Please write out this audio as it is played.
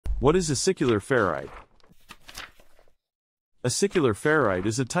What is accicular ferrite? Accicular ferrite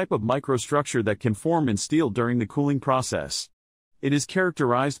is a type of microstructure that can form in steel during the cooling process. It is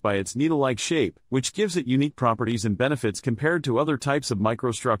characterized by its needle-like shape, which gives it unique properties and benefits compared to other types of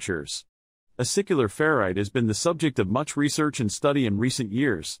microstructures. Accicular ferrite has been the subject of much research and study in recent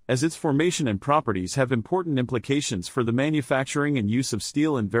years, as its formation and properties have important implications for the manufacturing and use of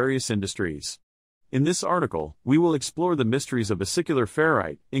steel in various industries. In this article, we will explore the mysteries of accicular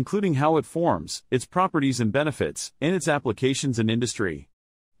ferrite, including how it forms, its properties and benefits, and its applications in industry.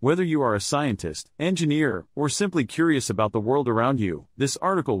 Whether you are a scientist, engineer, or simply curious about the world around you, this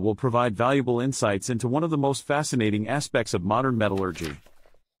article will provide valuable insights into one of the most fascinating aspects of modern metallurgy.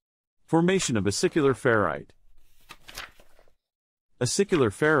 Formation of accicular ferrite. Accicular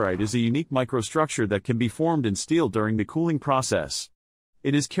ferrite is a unique microstructure that can be formed in steel during the cooling process.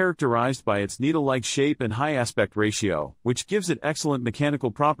 It is characterized by its needle-like shape and high aspect ratio, which gives it excellent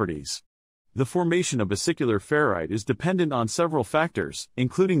mechanical properties. The formation of accicular ferrite is dependent on several factors,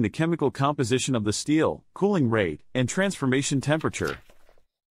 including the chemical composition of the steel, cooling rate, and transformation temperature.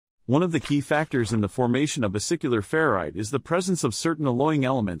 One of the key factors in the formation of accicular ferrite is the presence of certain alloying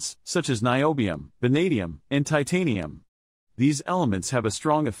elements, such as niobium, vanadium, and titanium. These elements have a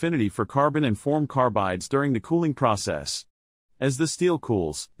strong affinity for carbon and form carbides during the cooling process. As the steel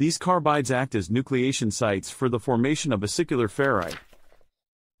cools, these carbides act as nucleation sites for the formation of accicular ferrite.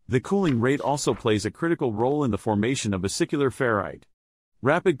 The cooling rate also plays a critical role in the formation of accicular ferrite.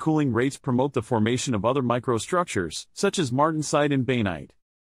 Rapid cooling rates promote the formation of other microstructures, such as martensite and bainite.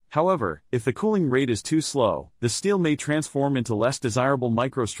 However, if the cooling rate is too slow, the steel may transform into less desirable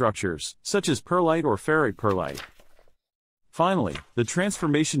microstructures, such as pearlite or ferrite-pearlite. Finally, the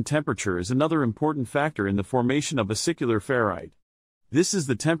transformation temperature is another important factor in the formation of accicular ferrite. This is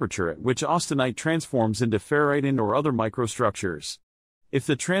the temperature at which austenite transforms into ferrite or other microstructures. If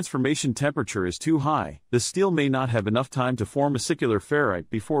the transformation temperature is too high, the steel may not have enough time to form accicular ferrite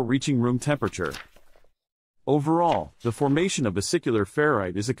before reaching room temperature. Overall, the formation of accicular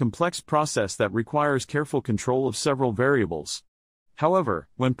ferrite is a complex process that requires careful control of several variables. However,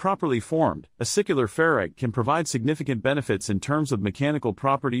 when properly formed, accicular ferrite can provide significant benefits in terms of mechanical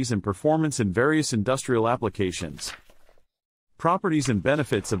properties and performance in various industrial applications. Properties and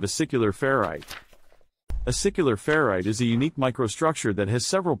benefits of accicular ferrite. Accicular ferrite is a unique microstructure that has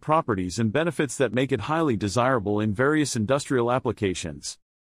several properties and benefits that make it highly desirable in various industrial applications.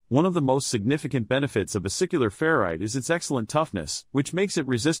 One of the most significant benefits of accicular ferrite is its excellent toughness, which makes it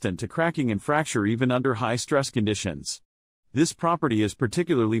resistant to cracking and fracture even under high-stress conditions. This property is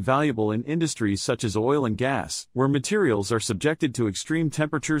particularly valuable in industries such as oil and gas, where materials are subjected to extreme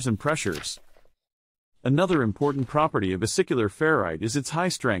temperatures and pressures. Another important property of accicular ferrite is its high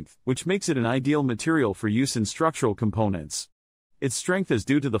strength, which makes it an ideal material for use in structural components. Its strength is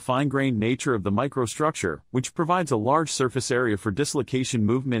due to the fine-grained nature of the microstructure, which provides a large surface area for dislocation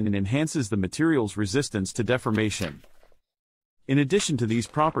movement and enhances the material's resistance to deformation. In addition to these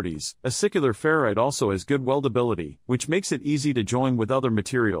properties, accicular ferrite also has good weldability, which makes it easy to join with other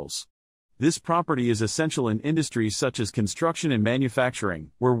materials. This property is essential in industries such as construction and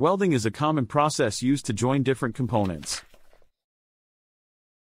manufacturing, where welding is a common process used to join different components.